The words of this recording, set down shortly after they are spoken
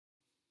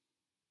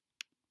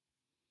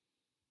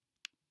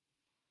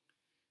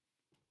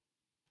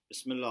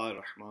بسم الله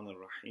الرحمن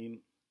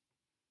الرحيم.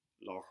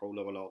 لا حول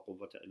ولا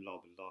قوة إلا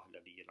بالله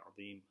العلي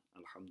العظيم.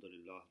 الحمد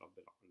لله رب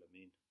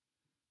العالمين،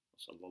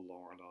 وصلى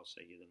الله على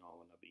سيدنا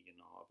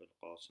ونبينا أبي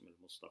القاسم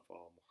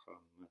المصطفى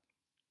محمد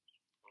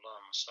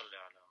اللهم صل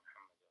على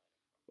محمد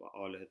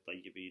وآله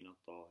الطيبين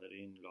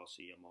الطاهرين، لا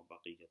سيما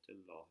بقية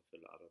الله في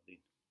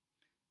الأرضين.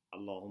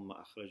 اللهم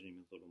أخرجني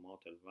من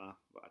ظلمات الوهم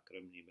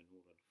وأكرمني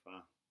بنور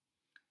الفهم.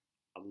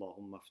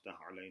 اللهم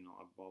افتح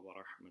علينا أبواب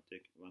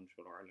رحمتك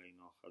وانشر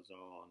علينا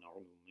خزائن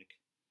علومك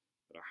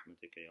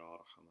برحمتك يا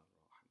أرحم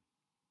الراحمين.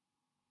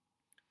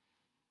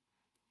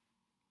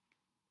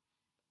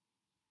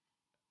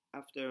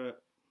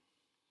 After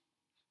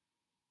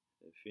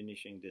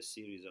finishing the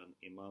series on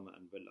Imam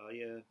and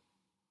Wilaya,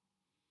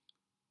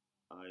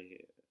 I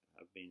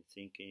have been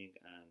thinking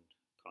and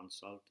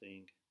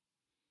consulting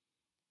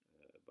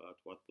about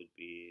what would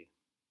be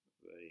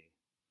very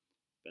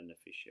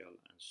beneficial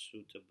and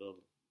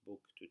suitable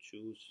book to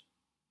choose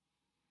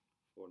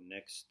for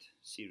next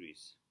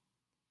series.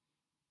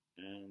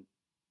 And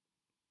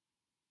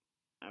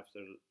after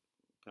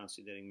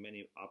considering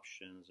many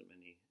options,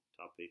 many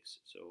topics,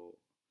 so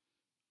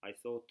I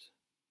thought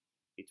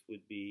it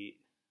would be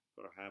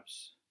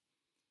perhaps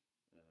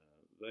a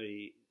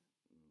very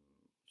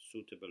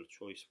suitable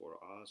choice for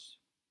us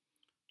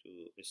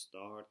to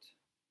start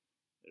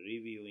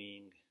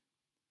reviewing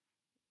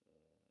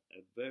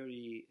a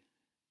very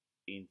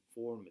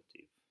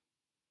informative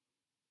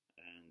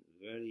and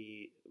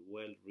very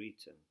well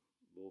written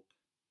book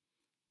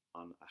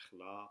on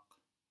akhlaq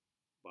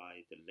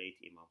by the late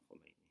Imam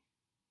Khomeini,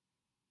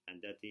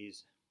 and that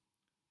is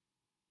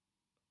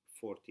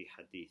 40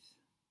 hadith,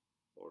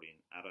 or in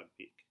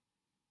Arabic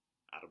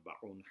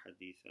 40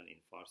 hadith, and in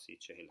Farsi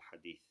 40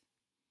 hadith.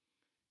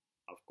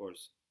 Of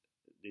course,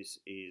 this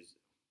is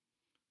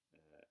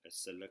a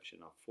selection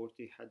of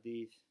 40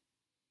 hadith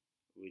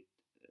with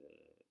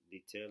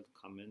detailed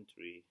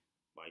commentary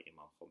by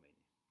Imam Khomeini.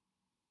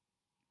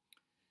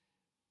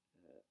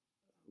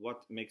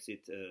 What makes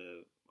it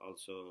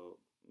also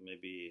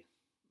maybe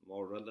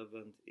more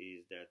relevant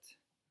is that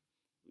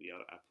we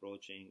are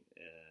approaching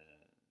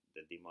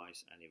the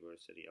demise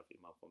anniversary of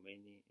Imam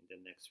Khomeini in the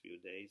next few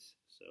days,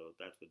 so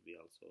that would be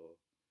also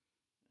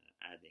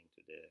adding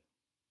to the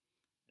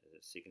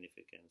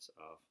significance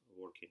of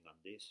working on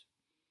this.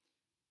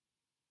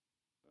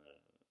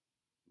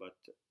 But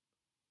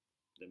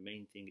the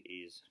main thing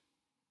is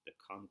the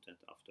content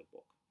of the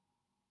book.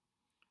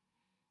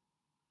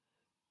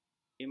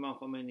 Imam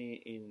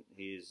Khomeini, in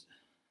his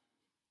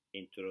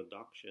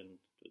introduction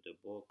to the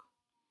book,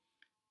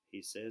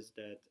 he says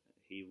that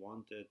he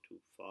wanted to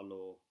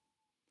follow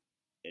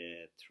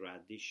a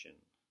tradition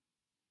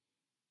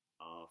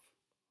of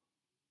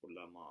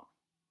ulama,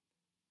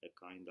 a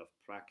kind of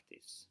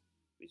practice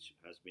which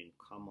has been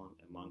common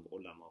among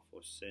ulama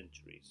for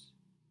centuries,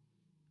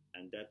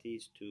 and that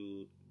is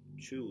to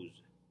choose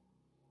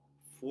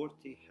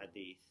 40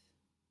 hadith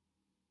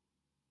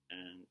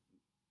and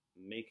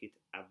make it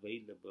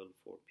available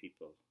for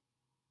people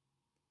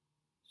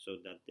so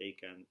that they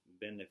can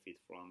benefit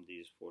from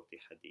these 40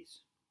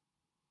 hadiths.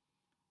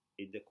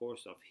 In the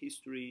course of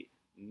history,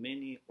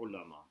 many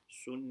ulama,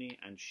 Sunni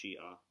and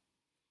Shia,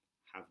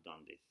 have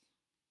done this.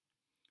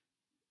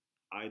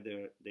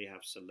 Either they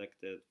have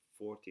selected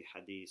 40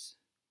 hadiths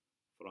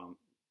from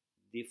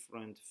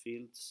different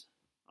fields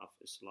of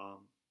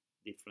Islam,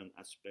 different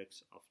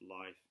aspects of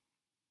life,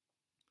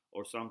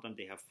 or sometimes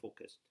they have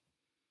focused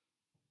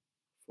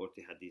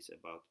 40 hadiths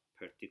about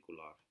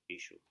particular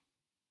issue.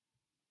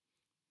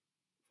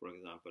 For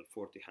example,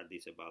 40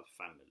 hadiths about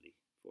family,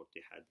 40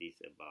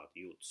 hadiths about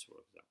youths,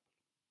 for example.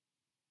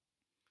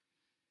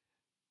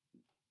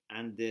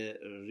 And the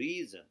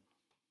reason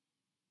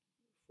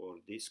for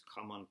this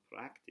common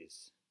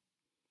practice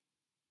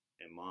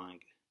among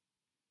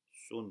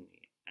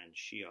Sunni and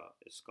Shia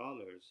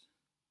scholars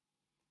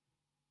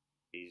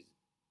is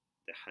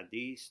the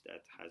hadith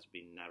that has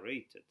been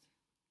narrated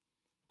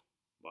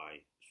by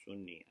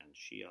Sunni and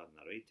Shia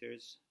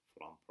narrators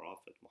from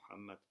Prophet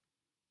Muhammad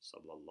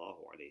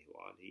sallallahu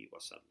alaihi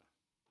wasallam.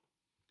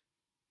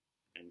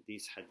 And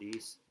this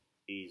hadith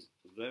is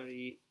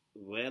very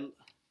well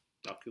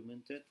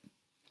documented,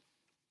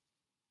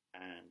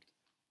 and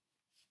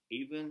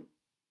even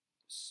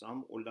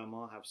some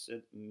ulama have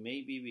said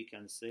maybe we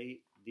can say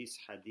this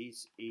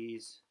hadith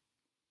is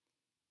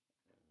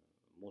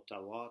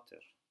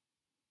mutawatir.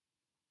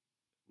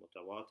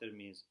 Mutawatir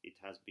means it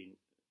has been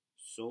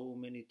so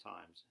many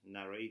times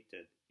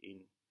narrated in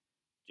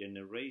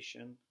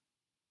generation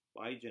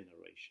by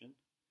generation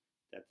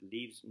that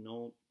leaves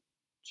no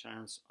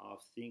chance of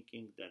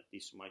thinking that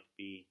this might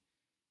be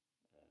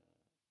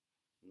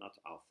not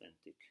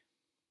authentic.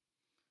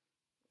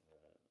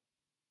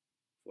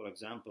 For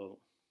example,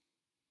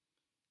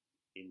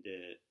 in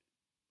the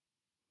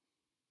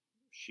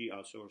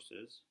Shia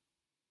sources,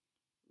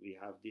 we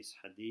have this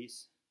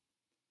hadith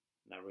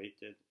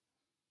narrated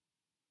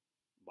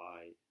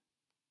by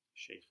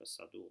Sheikh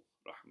Saduq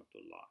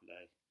rahmatullah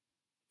alayh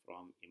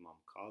from Imam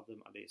Qadim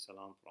alayhi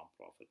salam, from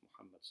Prophet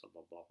Muhammad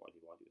sallallahu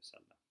alayhi wa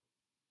sallam.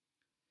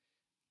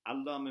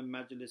 Allama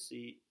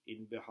Majlisi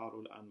in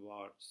Biharul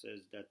Anwar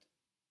says that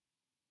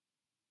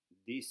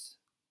this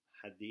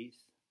hadith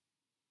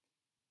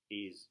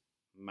is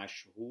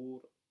mashhur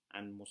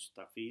and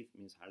mustafid,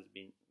 means has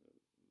been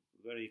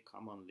very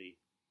commonly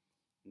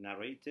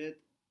narrated.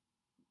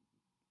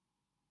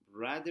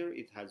 Rather,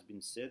 it has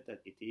been said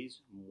that it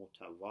is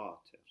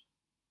mutawatir.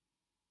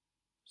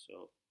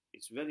 So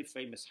it's very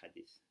famous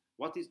hadith.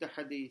 What is the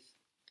hadith?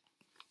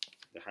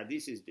 The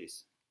hadith is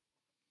this: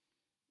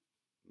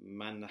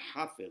 Man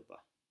hafidha.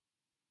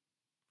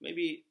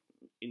 Maybe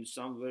in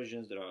some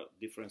versions there are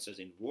differences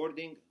in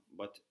wording,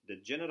 but the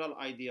general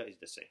idea is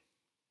the same.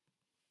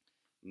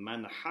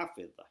 Man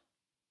hafidha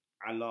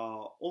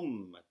ala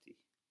ummati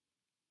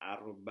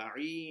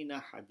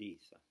arba'ina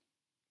haditha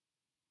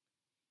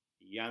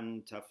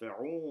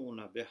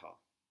yantafi'una biha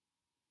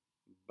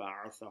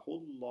ba'athahu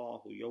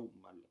Allahu yawm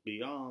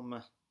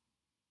al-qiyamah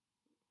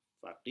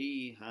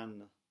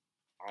faqihan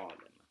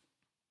alima.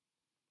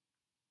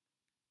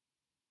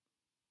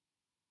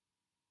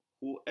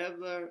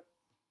 Whoever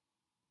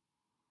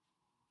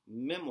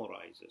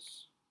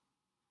memorizes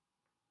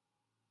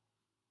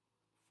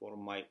for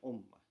my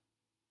ummah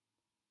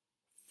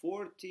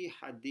 40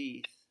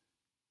 hadith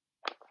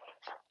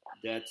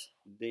that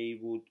they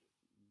would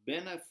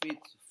benefit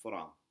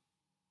from,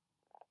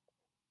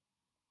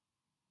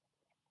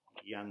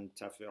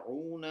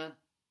 yantafi'una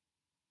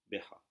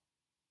biha,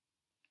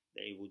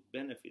 they would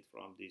benefit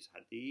from these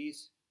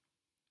hadiths.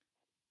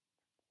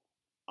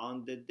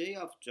 On the day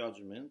of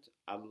judgment,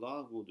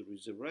 Allah would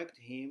resurrect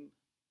him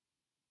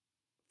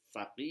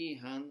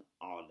faqihan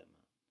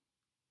alima,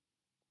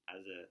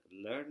 as a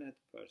learned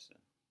person,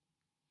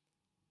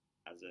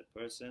 as a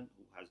person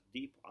who has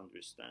deep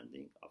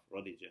understanding of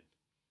religion.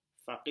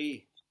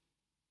 Faqih,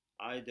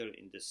 either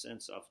in the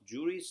sense of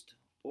jurist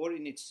or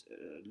in its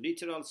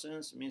literal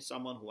sense, means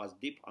someone who has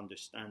deep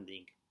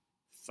understanding.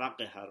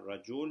 Faqih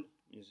al-rajul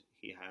means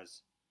he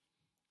has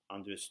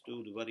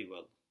understood very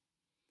well.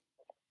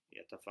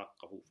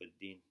 يتفقه في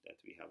الدين, that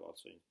we have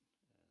also in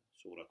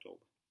Surah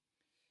Tawbah.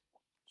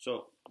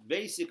 So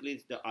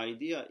basically the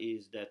idea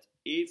is that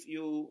if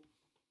you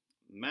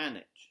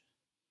manage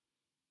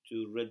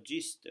to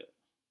register,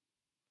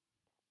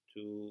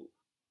 to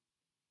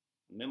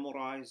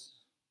memorize,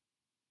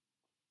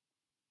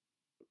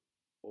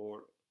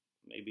 or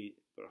maybe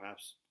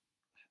perhaps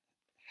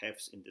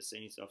hafz in the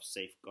sense of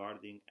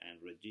safeguarding and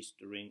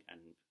registering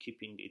and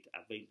keeping it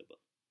available,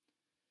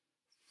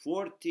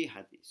 40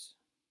 hadiths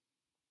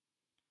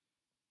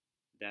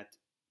that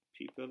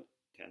people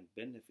can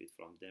benefit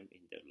from them in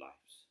their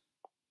lives.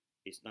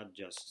 It's not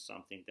just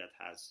something that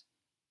has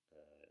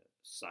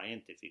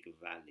scientific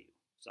value,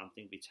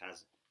 something which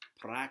has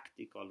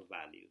practical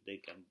value. They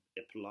can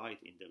apply it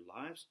in their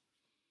lives.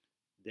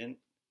 Then,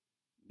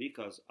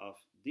 because of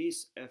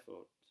this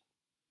effort,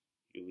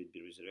 you will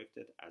be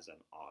resurrected as an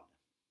alim.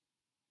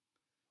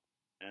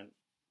 And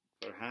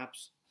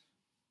perhaps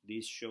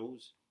this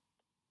shows,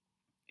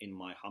 in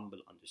my humble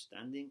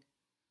understanding,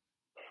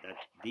 that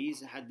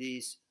these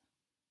hadiths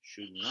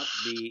should not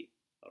be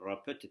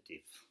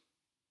repetitive,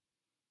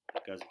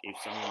 because if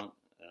someone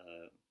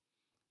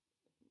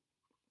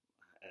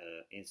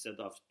instead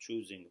of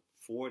choosing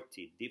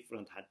 40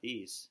 different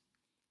hadiths,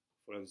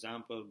 for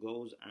example,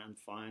 goes and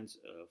finds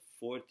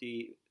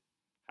 40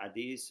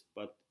 hadiths,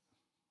 but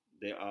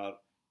there are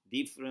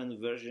different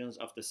versions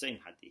of the same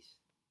hadith,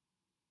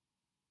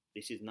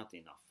 this is not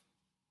enough.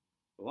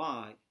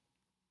 Why?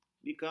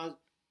 Because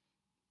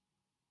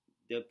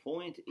the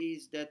point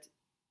is that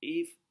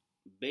if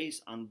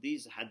based on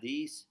these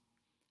hadiths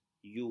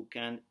you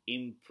can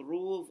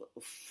improve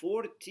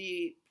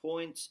 40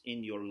 points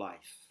in your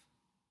life,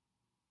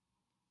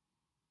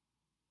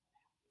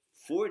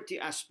 40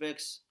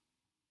 aspects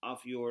of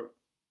your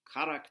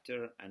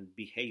character and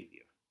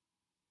behavior,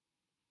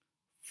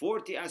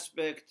 40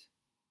 aspects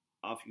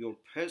of your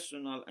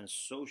personal and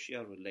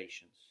social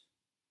relations,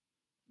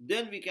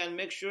 then we can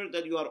make sure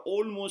that you are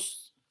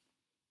almost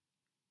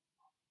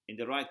in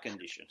the right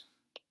condition.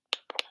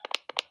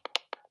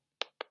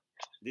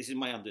 This is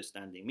my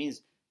understanding.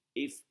 Means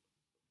if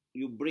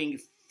you bring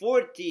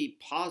 40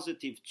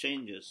 positive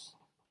changes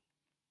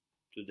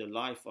to the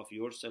life of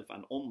yourself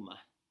and ummah,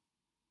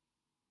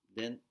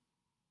 then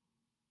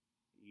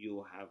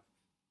you have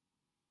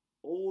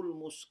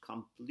almost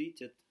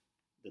completed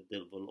the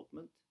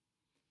development,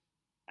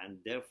 and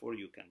therefore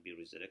you can be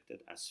resurrected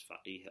as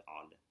faqih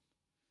alim.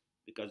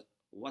 Because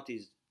what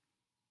is,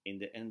 in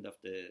the end of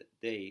the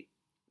day,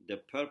 the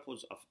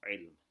purpose of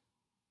ilm?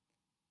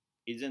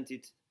 Isn't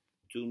it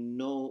to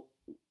know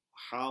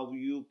how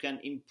you can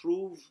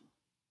improve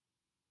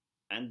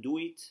and do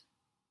it?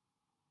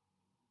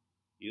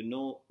 You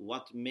know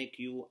what make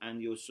you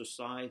and your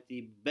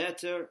society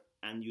better,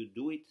 and you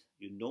do it.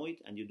 You know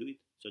it and you do it.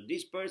 So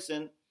this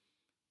person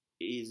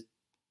is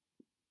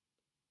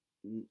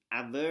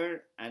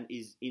aware and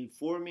is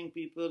informing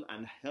people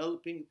and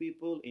helping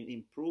people in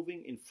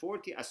improving in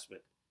 40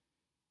 aspects.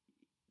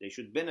 They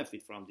should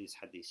benefit from this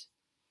hadith.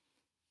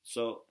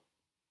 So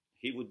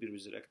he would be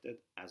resurrected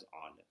as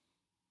alim.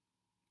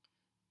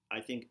 I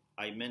think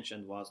I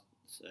mentioned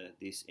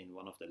this in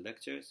one of the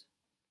lectures,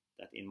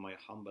 that in my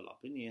humble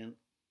opinion,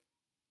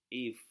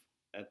 if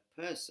a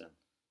person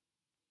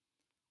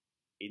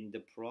in the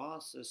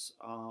process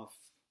of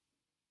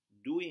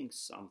doing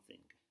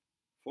something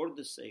for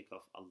the sake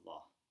of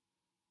Allah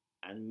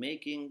and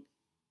making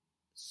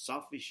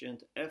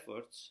sufficient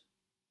efforts,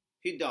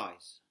 he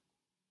dies.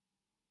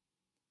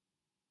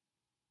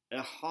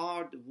 A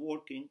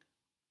hard-working,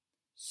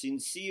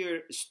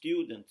 sincere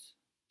student,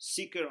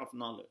 seeker of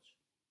knowledge,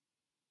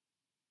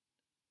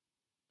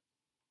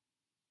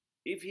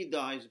 if he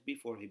dies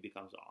before he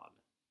becomes alim,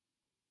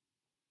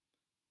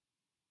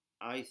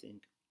 I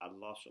think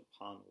Allah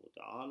subhanahu wa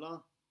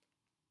ta'ala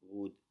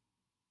would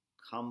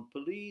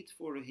complete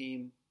for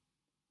him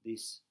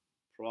this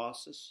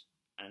process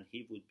and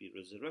he would be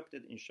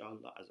resurrected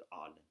inshallah as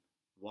alim.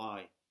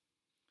 Why?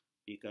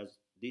 Because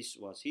this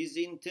was his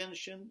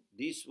intention,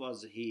 this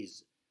was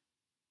his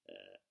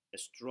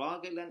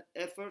struggle and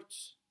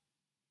efforts,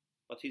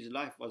 but his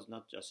life was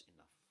not just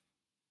enough.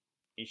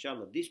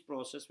 Inshallah, this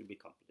process will be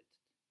completed.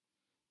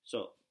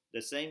 So,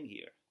 the same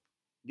here.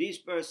 This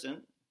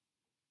person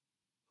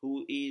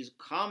who is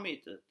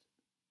committed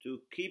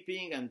to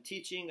keeping and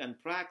teaching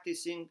and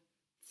practicing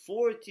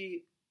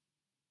 40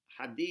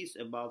 hadiths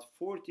about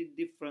 40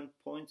 different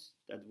points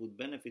that would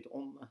benefit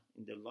ummah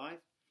in their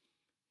life,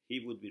 he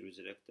would be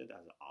resurrected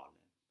as an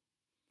alim.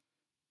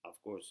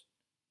 Of course,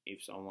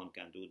 if someone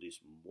can do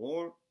this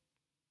more,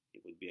 he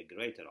would be a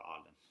greater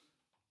alim,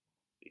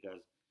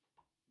 because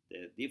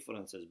the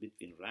differences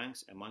between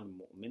ranks among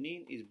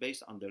mu'mineen is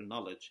based on their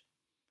knowledge.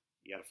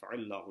 يَرْفَعِ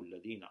اللَّهُ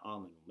الَّذِينَ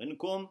آمَنُوا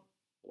مِنْكُمْ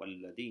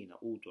وَالَّذِينَ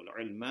أُوتُوا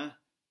الْعِلْمَ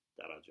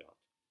دَرَجَاتٍ.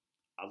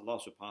 Allah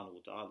subhanahu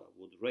wa ta'ala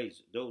would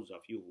raise those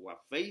of you who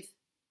have faith,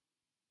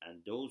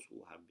 and those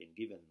who have been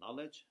given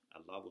knowledge,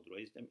 Allah would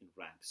raise them in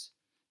ranks.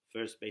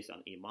 First based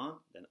on Iman,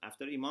 then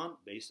after Iman,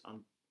 based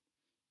on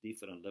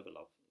different levels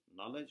of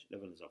knowledge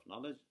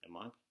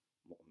among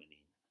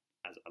mu'mineen,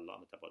 as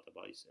Allah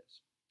Tabaraka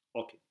says.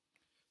 Okay,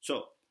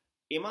 so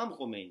Imam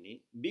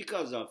Khomeini,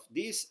 because of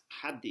this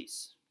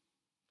hadith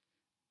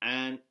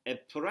and a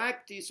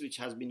practice which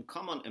has been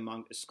common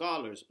among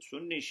scholars,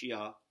 Sunni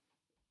Shia,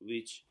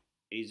 which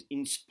is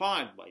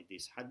inspired by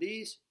this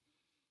hadith,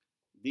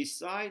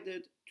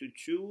 decided to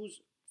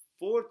choose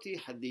 40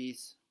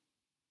 hadiths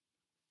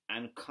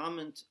and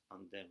comment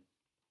on them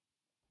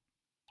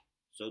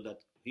so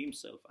that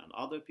himself and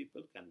other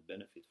people can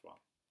benefit from.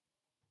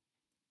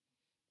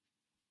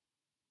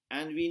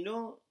 And we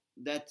know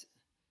that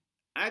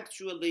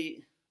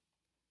actually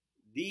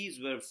these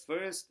were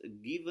first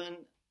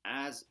given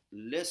as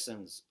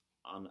lessons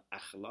on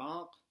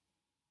akhlaq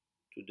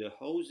to the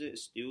Hawza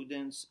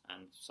students,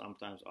 and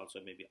sometimes also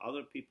maybe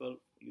other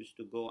people used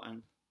to go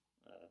and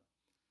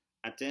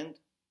attend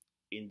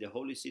in the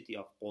holy city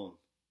of Qom.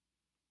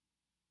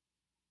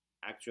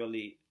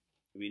 Actually,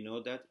 we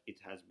know that it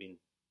has been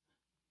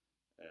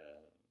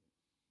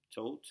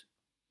taught,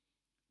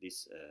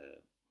 this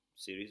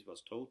series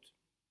was taught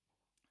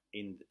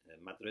in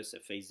Madrasa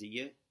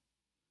Fayziyya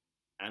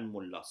and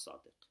Mullah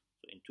Sadiq.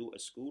 So in two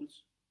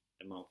schools,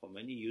 Imam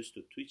Khomeini used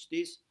to teach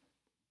this,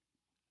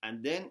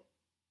 and then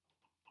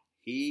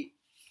he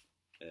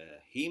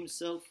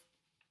himself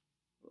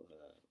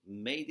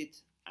made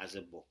it as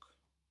a book.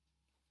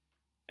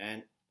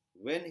 And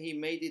when he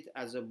made it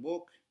as a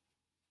book,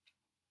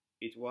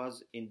 it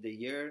was in the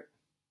year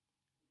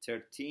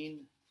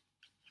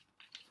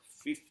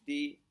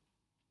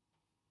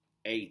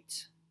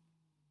 1358.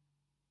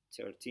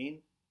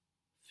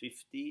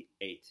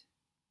 1358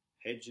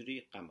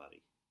 Hijri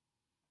Qamari.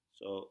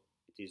 So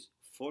it is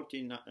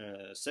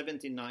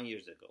 79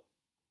 years ago,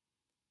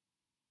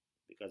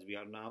 because we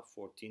are now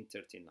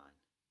 1439.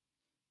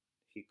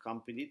 He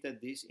completed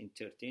this in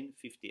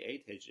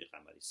 1358 Hijri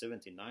Qamari,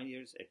 79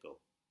 years ago,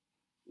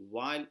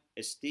 while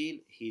still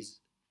his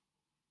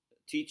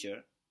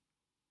teacher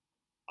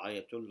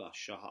Ayatollah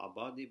Shah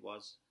Abadi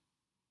was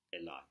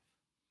alive.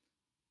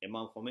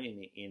 Imam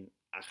Khomeini in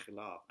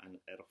Akhlaq and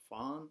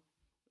Irfan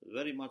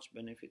very much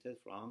benefited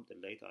from the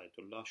late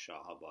Ayatollah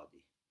Shah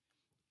Abadi,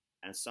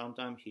 and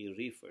sometimes he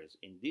refers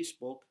in this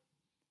book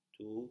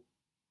to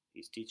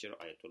his teacher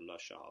Ayatollah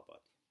Shah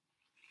Abadi.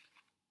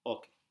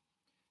 Okay.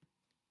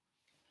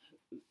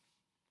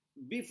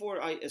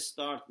 Before I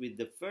start with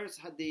the first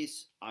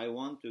hadith, I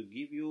want to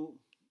give you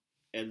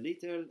a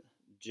little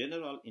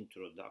general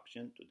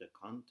introduction to the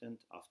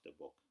content of the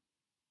book.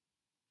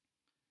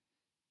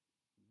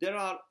 There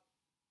are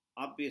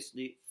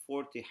obviously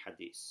 40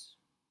 hadiths.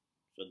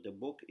 So the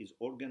book is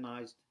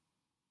organized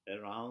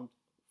around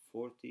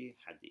 40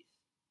 hadiths.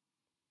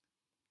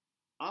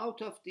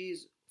 Out of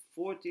these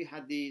 40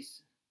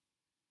 hadiths,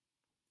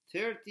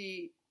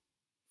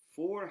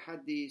 34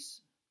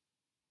 hadiths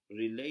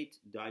relate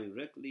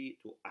directly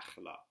to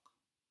akhlaq,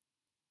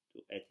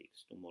 to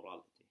ethics, to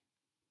morality.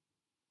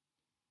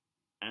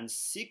 And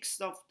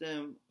 6 of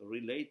them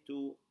relate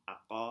to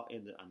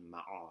aqaid and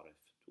ma'arif,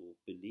 to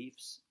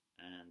beliefs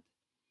and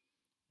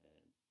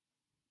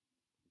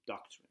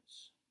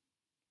doctrines.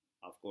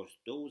 Of course,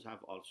 those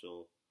have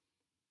also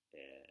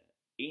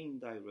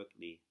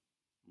indirectly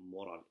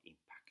moral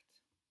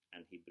impact.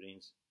 And he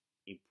brings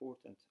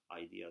important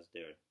ideas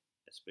there,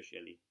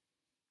 especially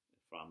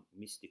from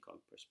mystical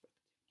perspective.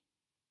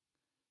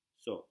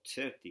 So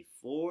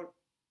 34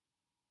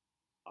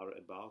 are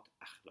about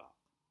akhlaq.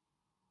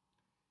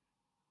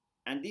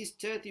 And these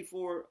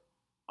 34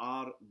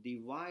 are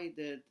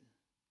divided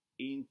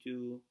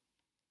into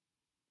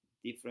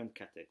different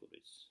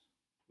categories.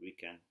 We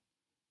can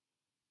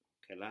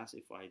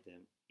classify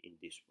them in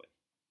this way.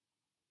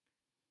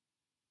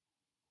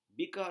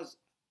 Because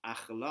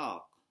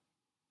akhlaq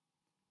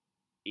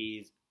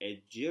is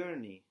a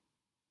journey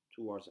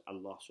towards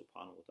Allah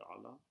subhanahu wa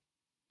ta'ala,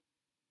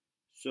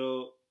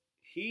 so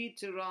he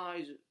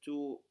tries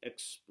to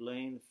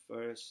explain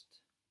first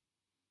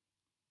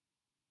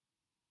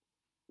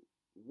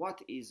what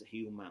is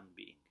human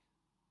being.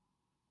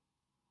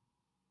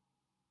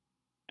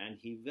 And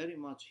he very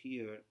much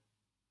here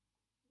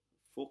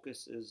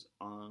focuses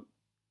on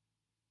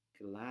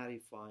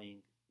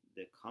clarifying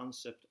the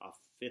concept of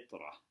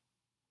fitrah.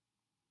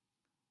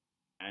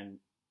 And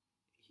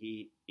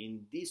he,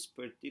 in this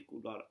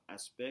particular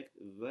aspect,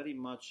 very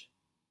much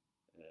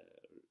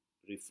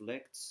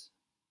reflects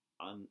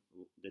on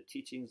the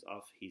teachings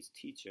of his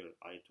teacher,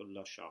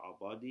 Ayatollah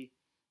Sha'abadi.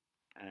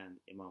 And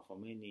Imam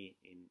Khomeini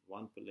in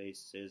one place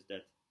says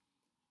that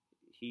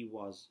he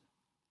was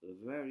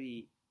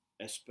very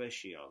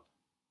special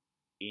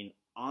in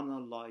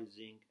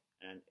analyzing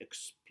and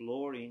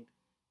exploring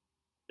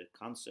the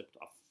concept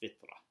of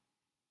fitrah.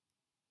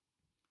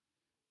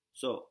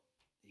 So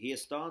he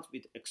starts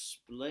with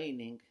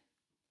explaining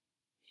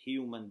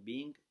human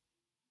being,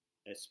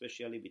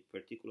 especially with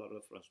particular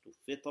reference to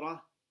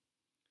fitrah.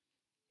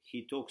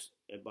 He talks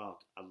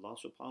about Allah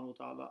subhanahu wa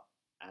ta'ala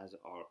as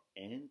our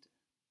end,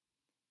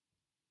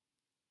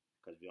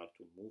 because we are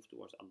to move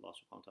towards Allah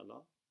subhanahu wa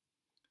ta'ala.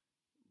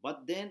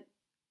 But then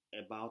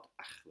about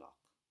akhlaq.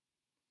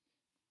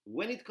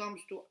 When it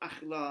comes to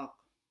akhlaq,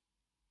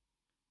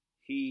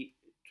 he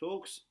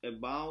talks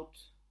about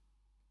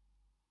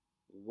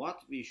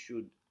what we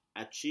should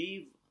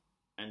achieve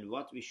and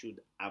what we should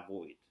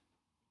avoid.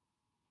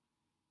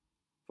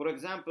 For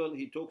example,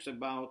 he talks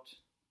about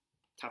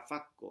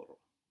tafakkur,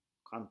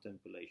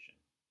 contemplation,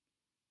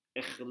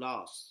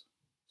 ikhlas,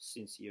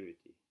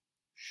 sincerity,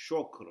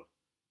 shukr,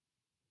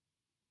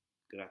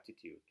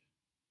 gratitude,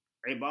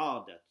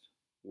 ibadat,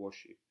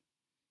 worship,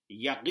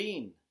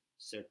 yaqeen,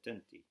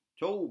 certainty,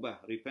 tawbah,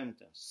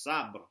 repentance,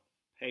 sabr,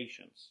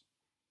 patience,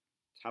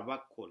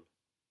 tawakkul,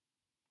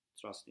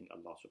 trusting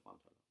Allah subhanahu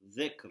wa ta'ala,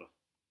 dhikr,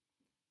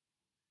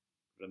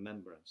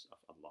 remembrance of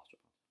Allah subhanahu wa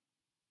ta'ala.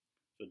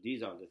 So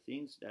these are the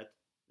things that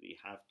we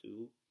have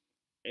to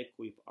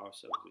equip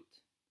ourselves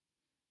with.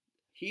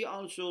 He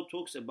also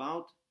talks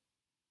about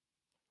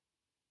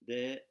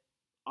the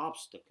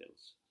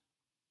obstacles,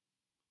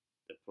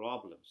 the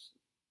problems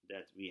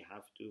that we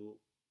have to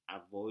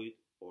avoid,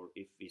 or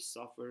if we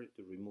suffer,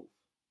 to remove.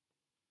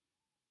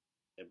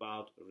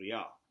 About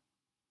riya,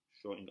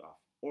 showing off,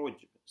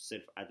 ujb,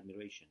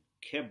 self-admiration,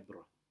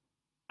 kibr,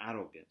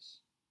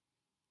 arrogance,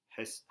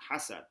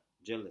 hasad,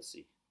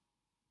 jealousy,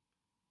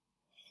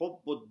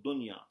 hubb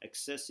dunya,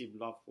 excessive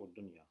love for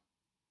dunya,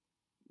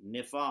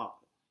 nifaq,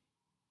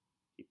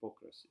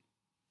 hypocrisy,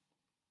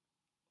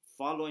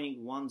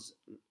 following one's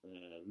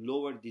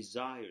lower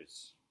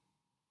desires,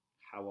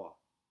 hawa,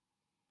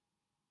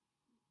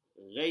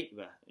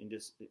 ghayba, in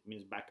this it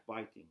means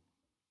backbiting,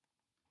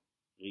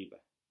 ghiba,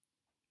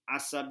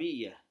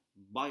 asabiyya,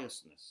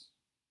 biasness,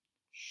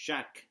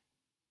 shak,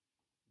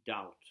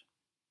 doubt,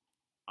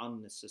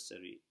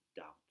 unnecessary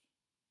doubt,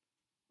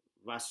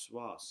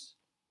 waswas,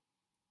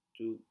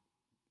 to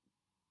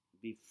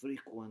be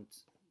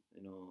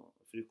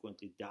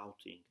frequently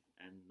doubting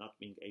and not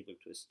being able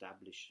to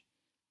establish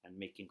and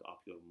making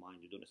up your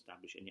mind. You don't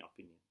establish any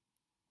opinion.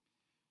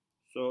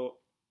 So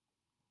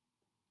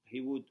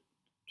he would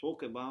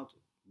talk about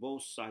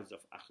both sides of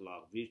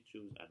akhlaq,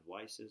 virtues and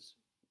vices,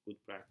 good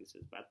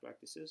practices, bad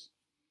practices,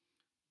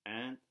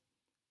 and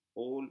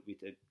all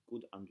with a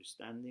good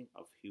understanding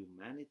of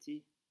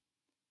humanity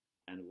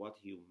and what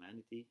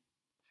humanity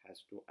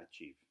has to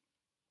achieve.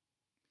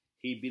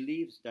 He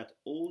believes that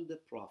all the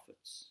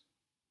prophets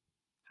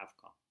have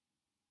come.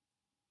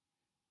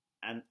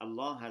 And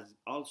Allah has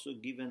also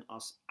given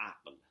us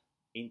aql,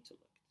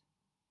 intellect,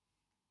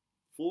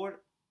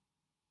 for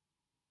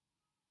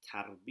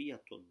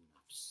tarbiyatun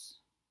nafs.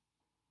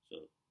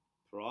 So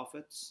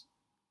prophets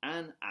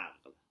and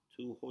aql,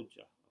 two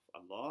hujjah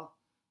of Allah,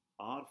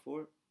 are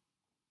for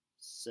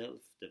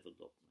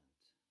self-development,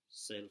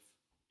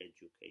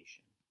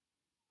 self-education,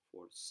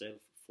 for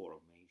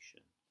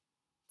self-formation.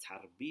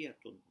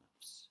 Tarbiyatun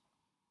nafs.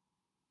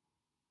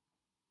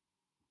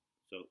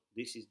 So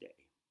this is the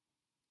aim.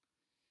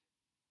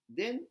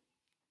 Then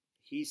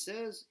he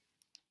says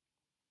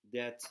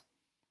that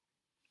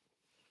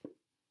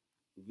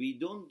we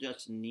don't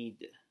just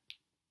need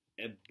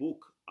a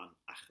book on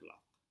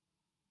akhlaq.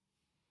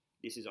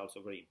 This is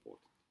also very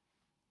important.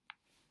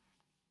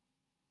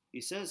 He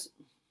says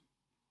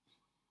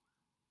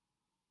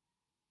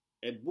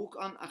a book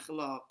on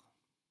akhlaq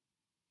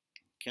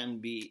can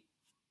be,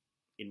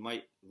 in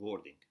my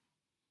wording,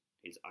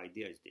 his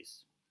idea is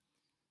this.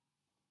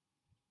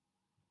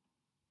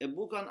 A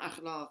book on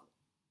akhlaq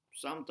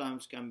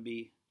sometimes can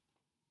be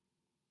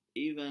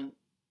even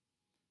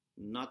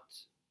not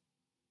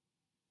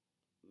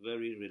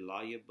very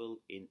reliable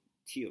in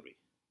theory,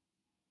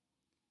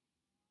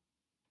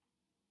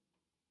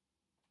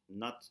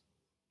 not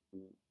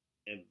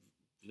a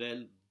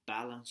well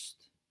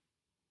balanced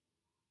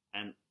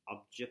and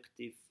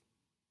objective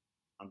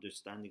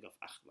understanding of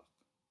akhlaq.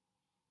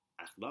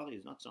 Akhlaq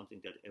is not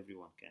something that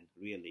everyone can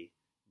really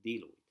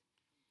deal with.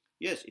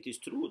 Yes, it is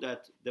true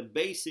that the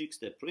basics,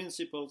 the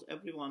principles,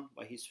 everyone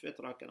by his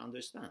fitra can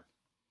understand.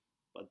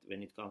 But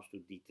when it comes to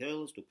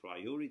details, to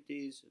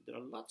priorities, there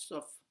are lots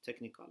of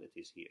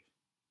technicalities here.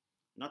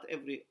 Not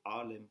every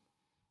alim,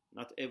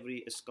 not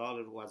every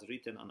scholar who has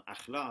written on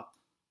akhlaq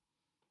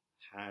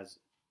has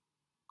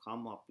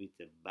come up with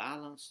a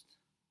balanced,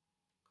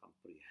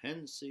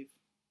 comprehensive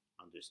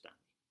understanding.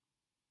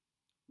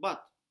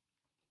 But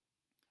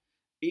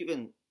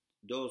even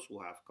those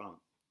who have come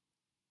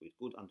with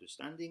good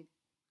understanding,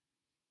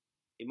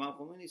 Imam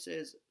Khomeini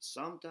says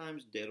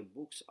sometimes their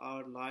books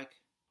are like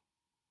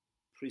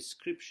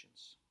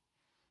prescriptions.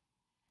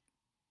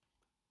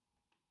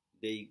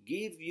 They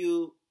give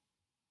you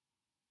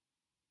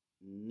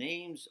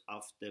names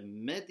of the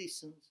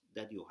medicines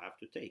that you have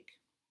to take.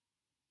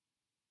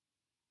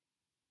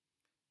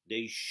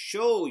 They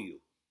show you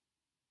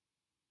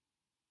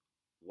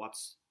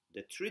what's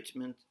the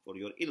treatment for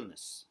your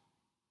illness.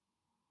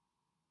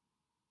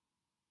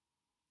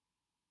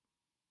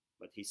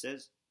 But he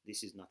says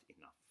this is not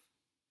enough.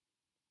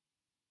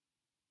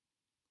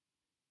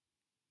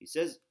 He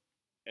says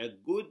a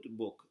good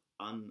book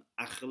on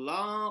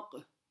akhlaq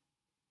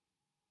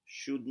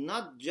should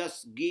not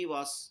just give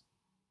us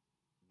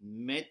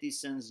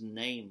medicine's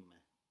name,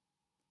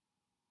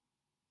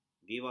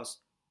 give us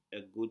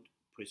a good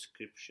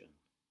prescription.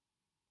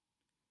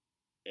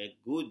 A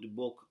good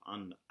book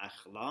on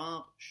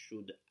akhlaq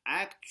should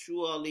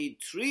actually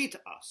treat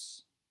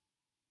us.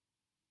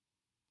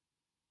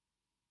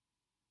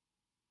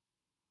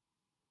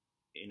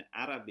 In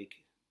Arabic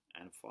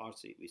and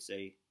Farsi, we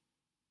say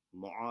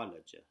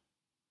mu'alaja,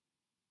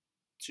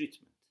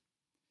 treatment.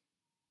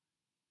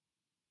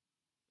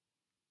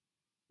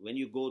 When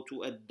you go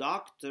to a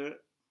doctor,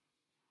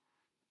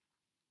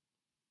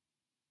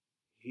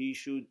 he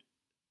should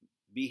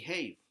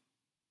behave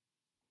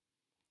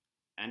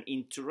and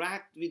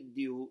interact with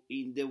you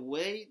in the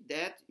way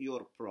that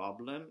your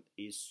problem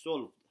is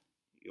solved,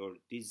 your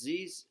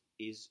disease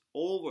is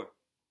over.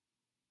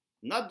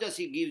 Not just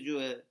he gives you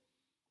a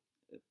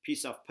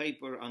piece of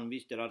paper on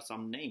which there are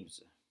some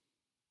names.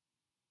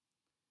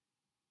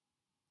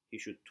 He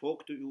should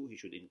talk to you, he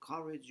should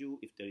encourage you.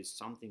 If there is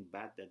something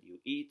bad that you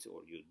eat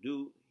or you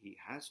do, he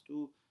has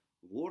to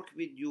work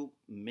with you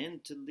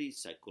mentally,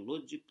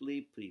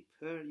 psychologically,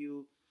 prepare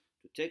you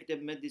to take the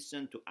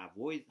medicine to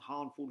avoid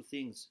harmful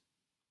things.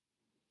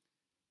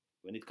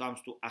 When it comes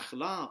to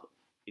akhlaq,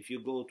 if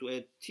you go to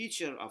a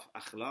teacher of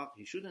akhlaq,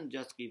 he shouldn't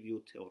just give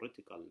you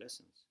theoretical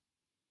lessons.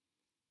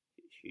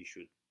 He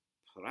should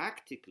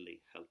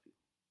practically help you.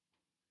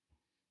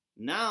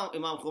 Now,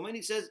 Imam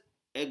Khomeini says,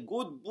 a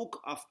good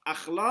book of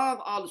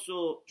akhlaq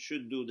also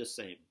should do the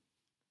same.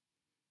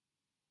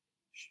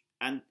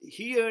 And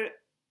here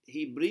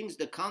he brings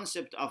the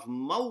concept of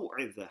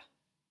maw'idha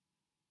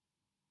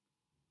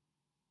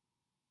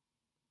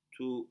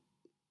to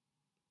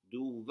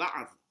do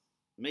wa'adh.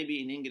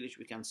 Maybe in English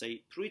we can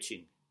say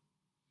preaching.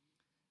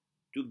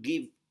 To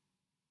give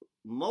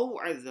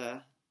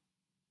maw'idha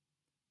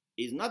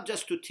is not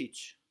just to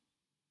teach,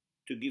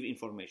 to give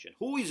information.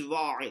 Who is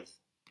wa'idh?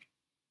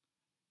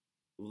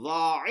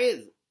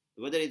 Wa'idh,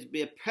 whether it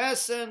be a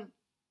person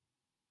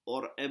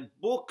or a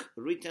book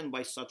written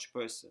by such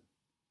person,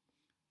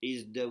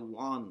 is the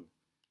one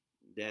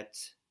that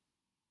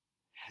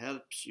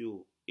helps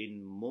you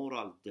in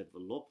moral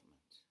development,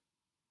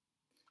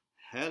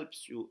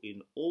 helps you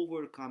in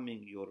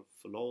overcoming your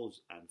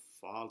flaws and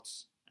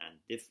faults and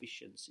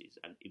deficiencies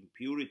and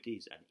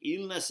impurities and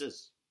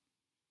illnesses.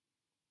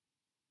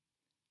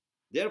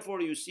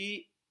 Therefore, you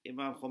see,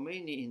 Imam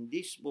Khomeini in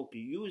this book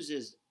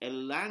uses a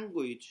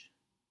language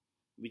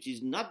which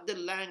is not the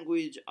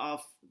language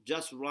of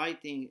just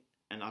writing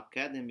an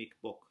academic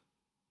book.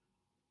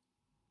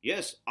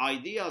 Yes,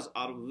 ideas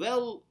are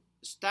well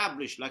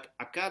established, like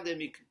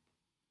academic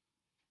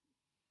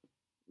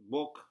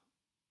book,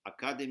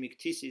 academic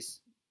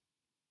thesis.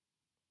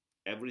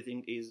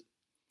 Everything is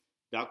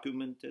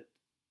documented,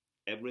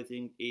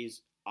 everything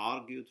is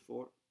argued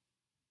for,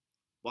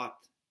 but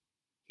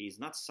he is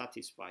not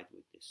satisfied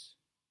with this.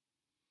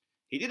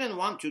 He didn't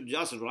want to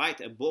just write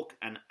a book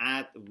and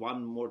add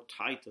one more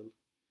title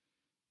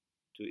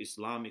to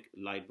Islamic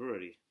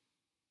library.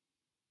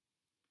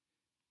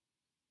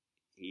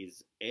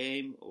 His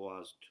aim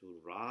was to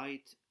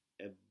write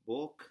a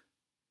book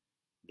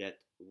that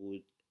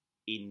would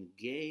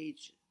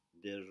engage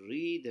the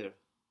reader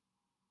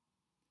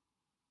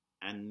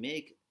and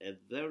make a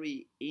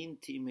very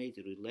intimate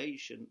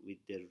relation with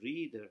the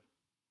reader.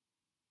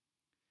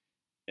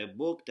 a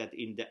book that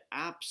in the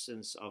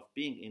absence of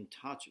being in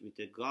touch with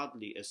a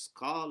godly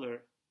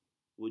scholar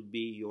would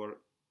be your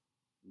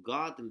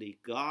godly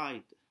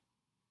guide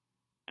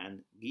and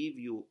give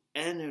you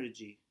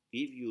energy,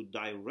 give you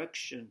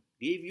direction,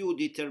 give you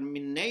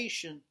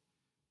determination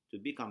to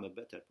become a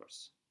better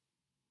person.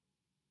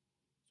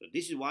 So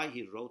this is why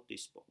he wrote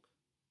this book.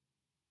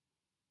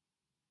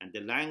 And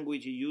the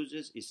language he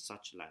uses is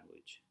such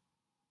language.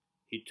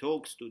 He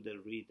talks to the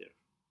reader.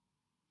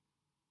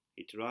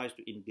 He tries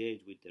to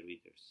engage with the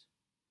readers.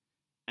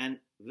 And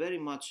very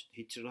much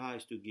he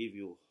tries to give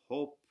you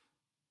hope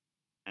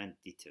and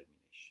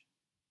determination.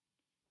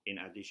 In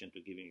addition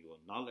to giving you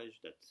knowledge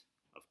that,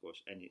 of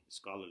course, any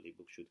scholarly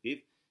book should give,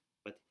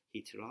 but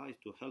he tries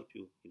to help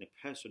you in a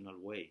personal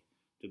way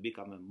to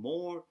become a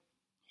more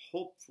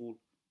hopeful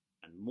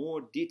and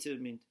more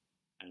determined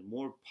and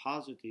more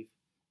positive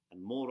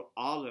and more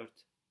alert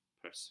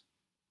person.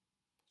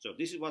 So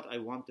this is what I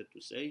wanted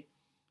to say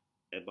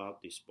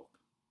about this book.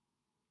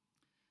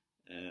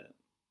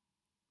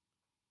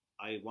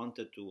 I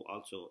wanted to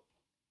also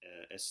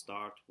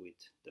start with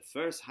the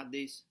first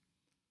hadith,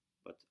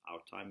 but our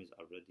time is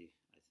already,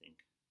 I think,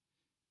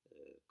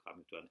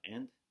 coming to an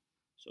end.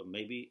 So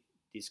maybe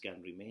this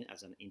can remain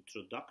as an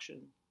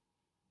introduction,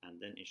 and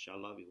then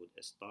inshallah we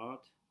would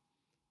start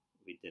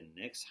with the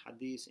next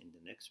hadith in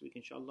the next week,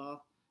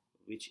 inshallah,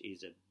 which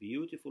is a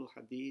beautiful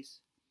hadith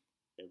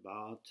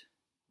about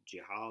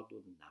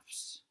jihadun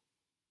nafs.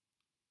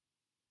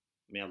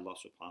 May Allah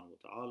subhanahu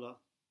wa ta'ala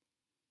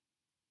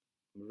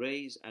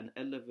raise and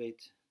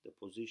elevate the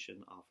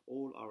position of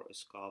all our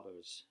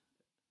scholars,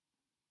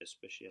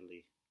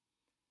 especially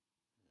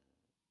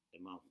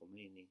Imam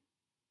Khomeini,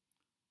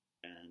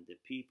 and the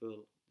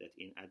people that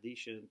in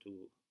addition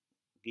to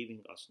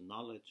giving us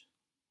knowledge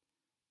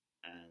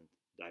and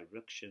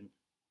direction,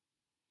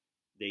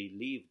 they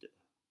lived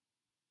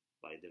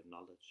by their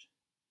knowledge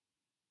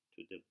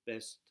to the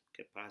best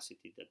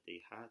capacity that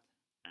they had,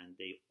 and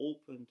they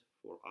opened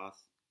for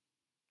us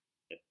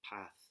a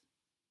path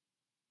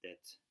that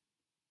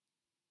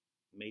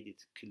made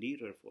it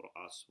clearer for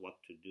us what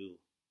to do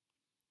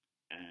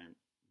and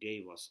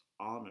gave us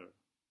honor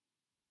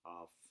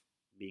of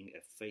being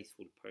a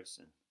faithful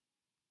person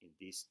in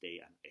this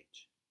day and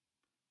age.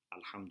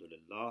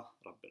 Alhamdulillah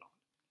Rabbil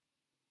Alamin.